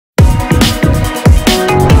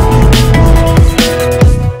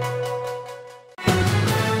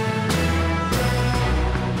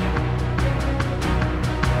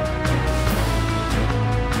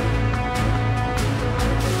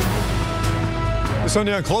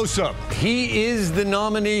Sunday on CloseUP. He is the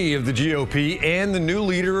nominee of the GOP and the new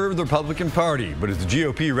leader of the Republican Party. But is the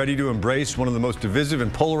GOP ready to embrace one of the most divisive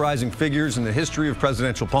and polarizing figures in the history of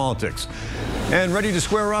presidential politics? And ready to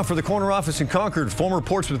square off for the corner office in Concord, former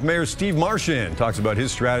Portsmouth Mayor Steve Marchand talks about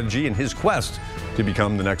his strategy and his quest to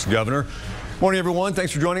become the next governor. Morning, everyone.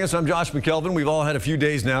 Thanks for joining us. I'm Josh McKelvin. We've all had a few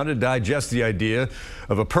days now to digest the idea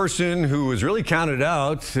of a person who was really counted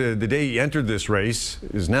out the day he entered this race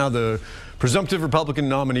is now the presumptive Republican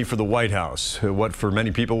nominee for the White House. What for many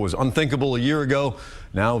people was unthinkable a year ago,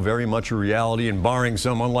 now very much a reality, and barring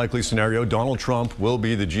some unlikely scenario, Donald Trump will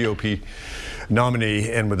be the GOP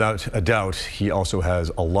nominee, and without a doubt, he also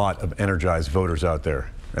has a lot of energized voters out there.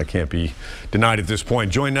 That can't be denied at this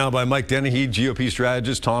point. Joined now by Mike Dennehy, GOP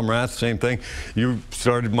strategist, Tom Rath, same thing. You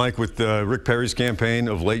started, Mike, with Rick Perry's campaign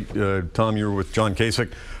of late. Tom, you were with John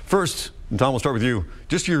Kasich. First, and Tom, we'll start with you.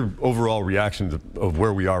 Just your overall reaction of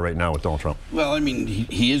where we are right now with Donald Trump. Well, I mean,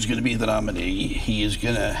 he is going to be the nominee. He is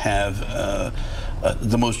going to have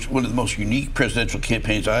one of the most unique presidential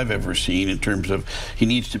campaigns I've ever seen in terms of he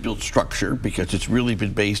needs to build structure, because it's really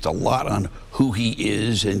been based a lot on who he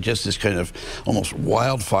is and just this kind of almost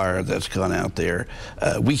wildfire that's gone out there.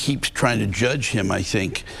 We keep trying to judge him, I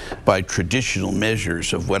think, by traditional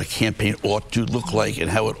measures of what a campaign ought to look like and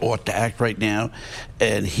how it ought to act right now.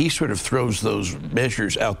 And he sort of throws those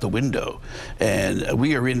measures out the window. And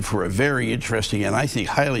we are in for a very interesting and I think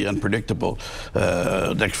highly unpredictable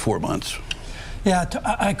next 4 months. Yeah,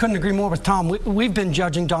 I couldn't agree more with Tom. We've been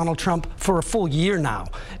judging Donald Trump for a full year now,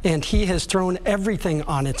 and he has thrown everything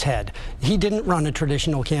on its head. He didn't run a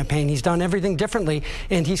traditional campaign. He's done everything differently,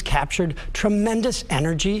 and he's captured tremendous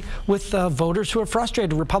energy with voters who are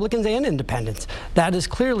frustrated, Republicans and independents. That is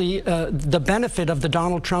clearly the benefit of the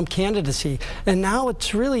Donald Trump candidacy. And now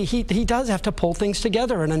it's really, he does have to pull things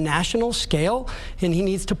together on a national scale, and he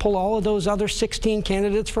needs to pull all of those other 16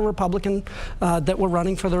 candidates for Republican that were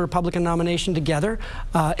running for the Republican nomination together.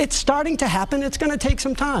 It's starting to happen. It's going to take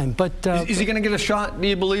some time, but is he going to get a shot, do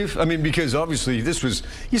you believe? I mean, because obviously this was,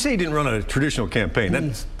 you say he didn't run a traditional campaign.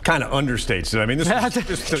 That kind of understates it. I mean, this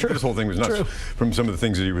whole thing was nuts from some of the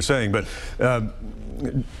things that he was saying. But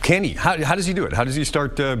can he? How does he do it? How does he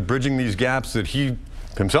start bridging these gaps that he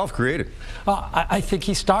himself created? I think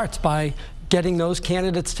he starts by getting those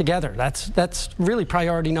candidates together. That's really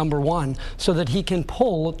priority number one, so that he can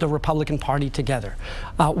pull the Republican Party together.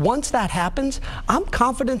 Once that happens, I'm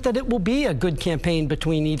confident that it will be a good campaign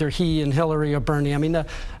between either he and Hillary or Bernie. I mean,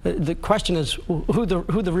 the question is who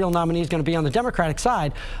the real nominee is going to be on the Democratic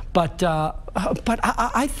side. But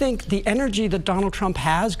I think the energy that Donald Trump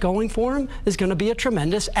has going for him is going to be a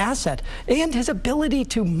tremendous asset, and his ability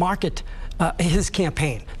to market his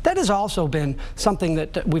campaign. That has also been something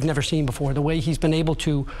that we've never seen before, the way he's been able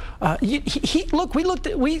to, look,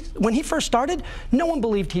 when he first started, no one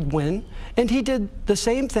believed he'd win, and he did the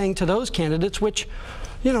same thing to those candidates, which,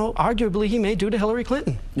 you know, arguably he may do to Hillary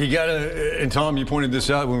Clinton. You gotta, and Tom, you pointed this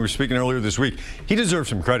out when we were speaking earlier this week, he deserves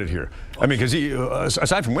some credit here. I mean, because he,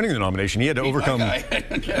 aside from winning the nomination, he had to overcome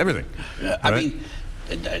everything. Right? I mean,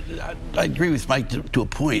 I agree with Mike to a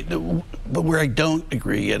point, but where I don't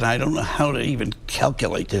agree, and I don't know how to even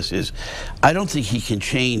calculate this, is I don't think he can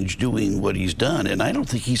change doing what he's done, and I don't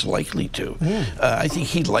think he's likely to. I think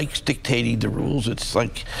he likes dictating the rules. It's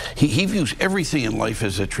like he views everything in life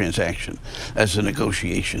as a transaction, as a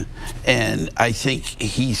negotiation, and I think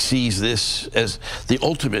he sees this as the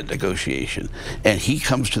ultimate negotiation, and he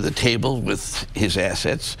comes to the table with his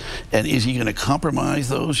assets, and is he going to compromise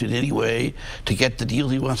those in any way to get the deal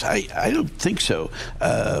he wants? I don't think so.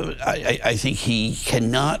 I think he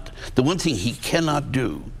cannot, the one thing he cannot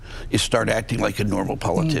do is start acting like a normal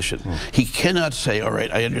politician. He cannot say, all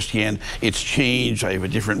right, I understand it's changed, I have a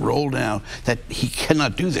different role now. That he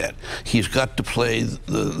cannot do that. He's got to play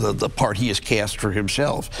the part he has cast for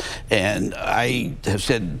himself. And I have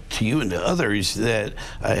said to you and to others that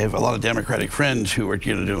I have a lot of Democratic friends who are,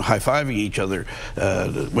 you know, high-fiving each other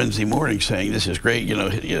Wednesday morning saying, this is great, you know,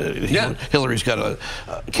 Hillary's got a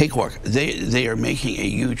cakewalk. They are making a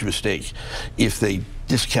huge mistake if they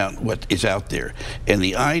discount what is out there. And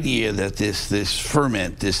the idea that this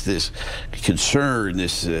ferment, this concern,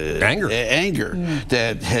 this anger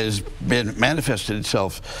that has been manifested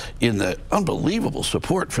itself in the unbelievable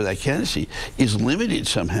support for that candidacy is limited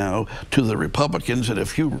somehow to the Republicans and a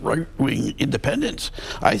few right-wing independents.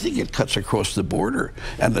 I think it cuts across the border.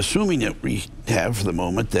 And assuming that we have for the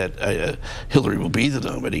moment that Hillary will be the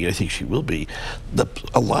nominee, I think she will be,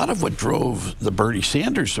 a lot of what drove the Bernie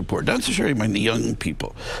Sanders support, not necessarily among the young people,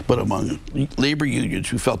 people, but among labor unions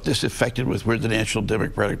who felt disaffected with where the National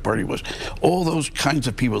Democratic Party was. All those kinds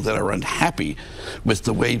of people that are unhappy with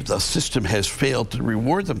the way the system has failed to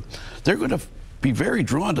reward them, they're going to be very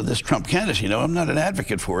drawn to this Trump candidacy. You know, I'm not an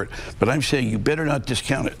advocate for it, but I'm saying you better not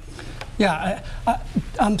discount it. Yeah,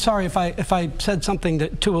 I'm sorry if I said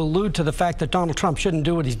something to allude to the fact that Donald Trump shouldn't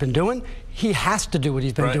do what he's been doing. He has to do what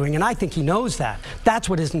he's been doing, and I think he knows that. That's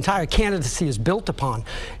what his entire candidacy is built upon.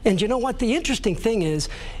 And you know what? The interesting thing is,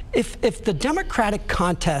 if the Democratic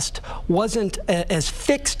contest wasn't as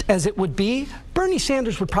fixed as it would be, Bernie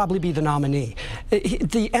Sanders would probably be the nominee.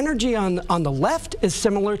 The energy on the left is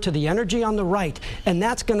similar to the energy on the right, and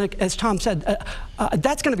that's going to, as Tom said,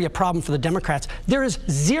 that's going to be a problem for the Democrats. There is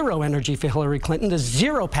zero energy for Hillary Clinton. There's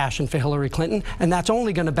zero passion for Hillary Clinton, and that's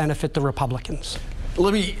only going to benefit the Republicans.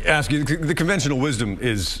 Let me ask you, the conventional wisdom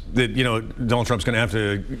is that, you know, Donald Trump's going to have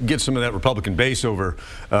to get some of that Republican base over,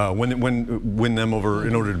 win them over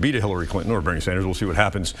in order to beat a Hillary Clinton or Bernie Sanders. We'll see what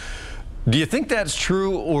happens. Do you think that's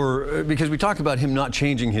true, or because we talk about him not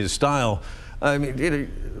changing his style? I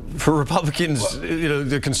mean, for Republicans, you know,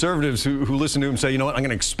 the conservatives who listen to him say, you know what, I'm going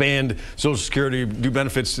to expand Social Security, do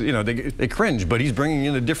benefits, you know, they cringe, but he's bringing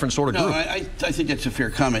in a different sort of group. No, I think that's a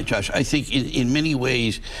fair comment, Josh. I think in many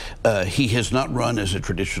ways he has not run as a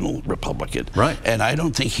traditional Republican. Right. And I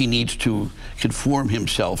don't think he needs to conform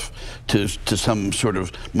himself to some sort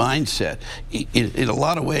of mindset. In a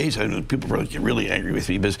lot of ways, I know people get really angry with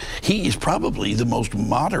me, because he is probably the most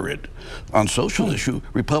moderate on social issue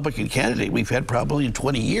Republican candidate we've had probably in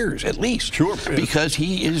 20 years at least. Sure. Because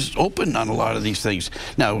he is open on a lot of these things.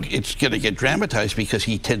 Now, it's going to get dramatized because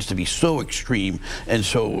he tends to be so extreme and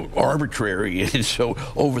so arbitrary and so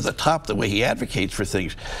over the top the way he advocates for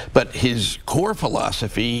things. But his core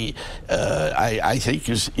philosophy, I think,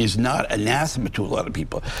 is not anathema to a lot of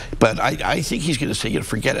people. But I think he's going to say, you know,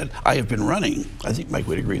 forget it. I have been running, I think Mike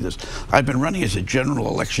would agree with this, I've been running as a general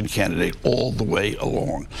election candidate all the way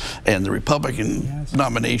along. And the Republican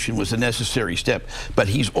nomination was a necessary step. But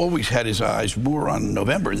he's always had his eyes more on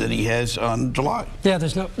November than he has on July. Yeah,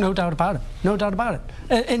 there's no doubt about it. No doubt about it.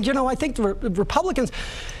 And you know, I think the Republicans,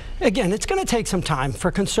 again, it's going to take some time for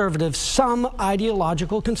conservatives, some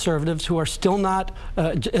ideological conservatives who are still not,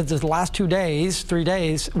 the last 3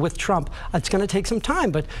 days with Trump, it's going to take some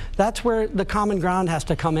time, but that's where the common ground has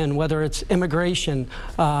to come in, whether it's immigration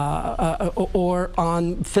or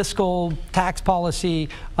on fiscal tax policy,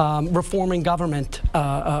 reforming government,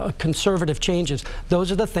 conservative changes.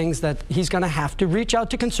 Those are the things that he's going to have to reach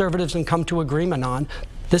out to conservatives and come to agreement on.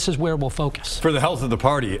 This is where we'll focus. For the health of the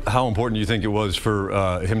party, how important do you think it was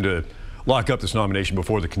for him to lock up this nomination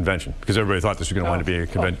before the convention? Because everybody thought this was going to wind up being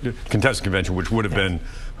a contested convention, which would have been,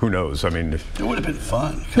 who knows? I mean, it would have been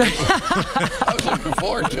fun. I was looking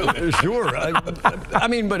forward to it. Sure. I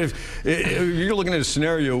mean, but if you're looking at a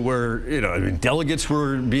scenario where, you know, I mean, delegates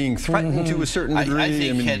were being threatened to a certain degree. I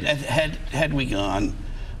think had we gone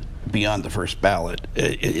beyond the first ballot,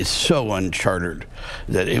 it is so uncharted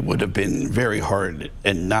that it would have been very hard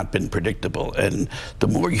and not been predictable. And the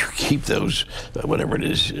more you keep those, whatever it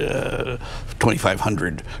is,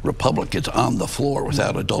 2,500 Republicans on the floor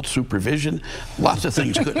without adult supervision, lots of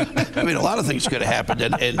things could, I mean, a lot of things could have happened.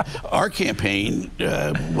 And our campaign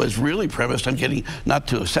was really premised on getting not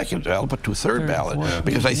to a second ballot, but to a third ballot.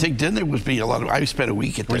 Because I think then there would be a lot of, I spent a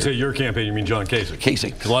week at When you say your campaign, you mean John Kasich?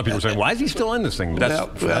 Kasich. Because a lot of people are saying, why is he still in this thing?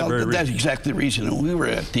 That's exactly the reason. And we were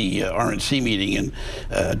at the RNC meeting in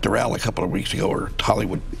Doral a couple of weeks ago, or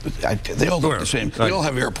Hollywood. They all look the same. They all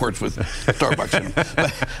have airports with Starbucks in them.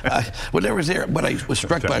 But when I was there, what I was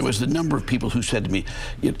struck by was the number of people who said to me,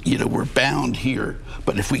 you know, we're bound here,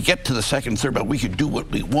 but if we get to the second, third ballot, we could do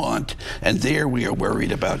what we want. And there we are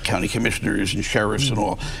worried about county commissioners and sheriffs and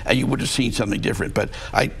all. And you would have seen something different. But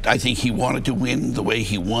I think he wanted to win the way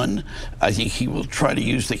he won. I think he will try to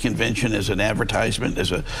use the convention as an advertisement,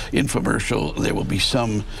 as an infomercial. There will be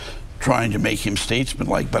some trying to make him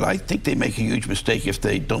statesman-like, but I think they make a huge mistake if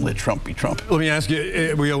they don't let Trump be Trump. Let me ask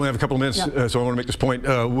you, we only have a couple of minutes, so I want to make this point.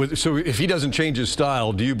 So if he doesn't change his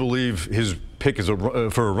style, do you believe his pick as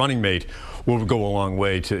for a running mate will go a long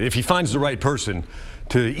way to, if he finds the right person,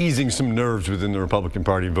 to easing some nerves within the Republican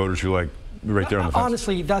Party and voters who like right there on the fence?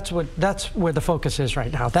 Honestly, that's where the focus is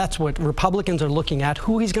right now. That's what Republicans are looking at,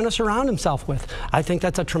 who he's going to surround himself with. I think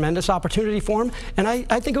that's a tremendous opportunity for him, and I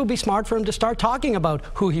think it would be smart for him to start talking about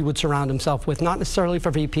who he would surround himself with, not necessarily for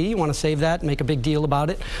VP. You want to save that and make a big deal about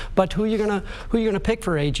it, but who you're going to pick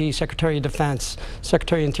for AG, Secretary of Defense,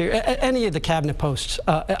 Secretary of Interior, any of the cabinet posts.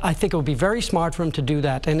 I think it would be very smart for him to do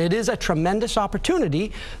that, and it is a tremendous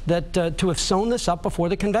opportunity that to have sewn this up before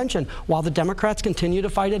the convention while the Democrats continue to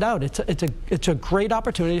fight it out. It's a it's a great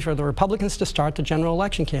opportunity for the Republicans to start the general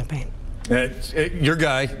election campaign. Your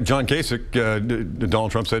guy, John Kasich,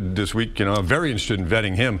 Donald Trump said this week, I'm very interested in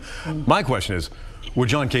vetting him. My question is, would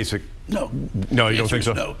John Kasich? No. No, you don't think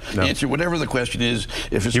so? No. The answer, whatever the question is,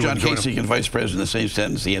 if it's John Kasich and Vice President in the same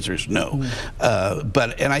sentence, the answer is no.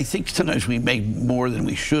 And I think sometimes we make more than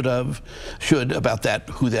we should about that,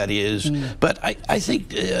 who that is. But I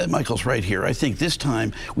think Michael's right here. I think this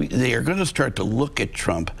time they are going to start to look at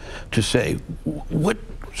Trump to say,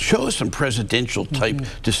 show us some presidential type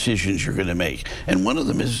decisions you're going to make. And one of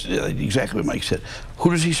them is exactly what Mike said. Who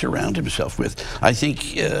does he surround himself with? I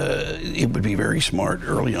think it would be very smart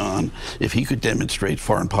early on if he could demonstrate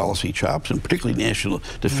foreign policy chops, and particularly national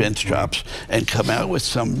defense chops, and come out with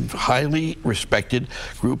some highly respected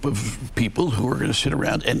group of people who are going to sit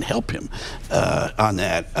around and help him on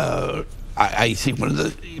that. I think one of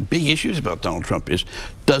the big issues about Donald Trump is,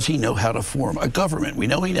 does he know how to form a government? We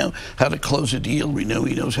know he knows how to close a deal. We know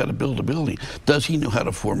he knows how to build a building. Does he know how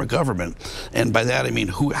to form a government? And by that I mean,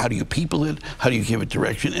 how do you people it? How do you give it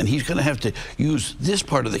direction? And he's going to have to use this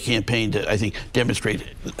part of the campaign to, I think, demonstrate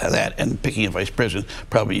that. And picking a vice president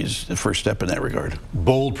probably is the first step in that regard.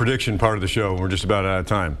 Bold prediction part of the show. We're just about out of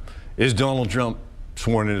time. Is Donald Trump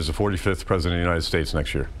sworn in as the 45th president of the United States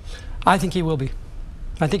next year? I think he will be.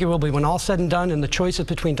 I think it will be. When all said and done, and the choices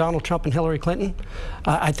between Donald Trump and Hillary Clinton,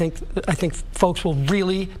 I think folks will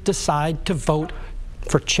really decide to vote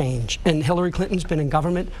for change. And Hillary Clinton's been in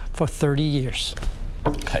government for 30 years.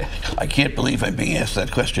 I can't believe I'm being asked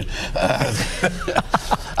that question.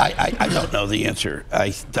 I don't know the answer.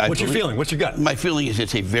 What's your feeling? What's your gut? My feeling is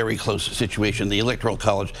it's a very close situation. The Electoral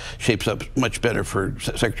College shapes up much better for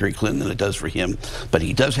Secretary Clinton than it does for him. But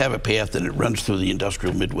he does have a path, and it runs through the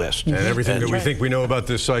industrial Midwest. And everything that we think we know about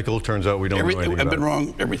this cycle, turns out we don't know anything about. I've been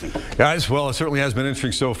wrong, everything. Guys, well, it certainly has been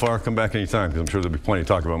interesting so far. Come back anytime, because I'm sure there'll be plenty to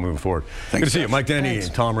talk about moving forward. Good to see you, Mike Dennehy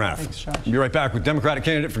and Tom Rath. We'll be right back with Democratic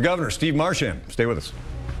candidate for governor, Steve Marchand. Stay with us.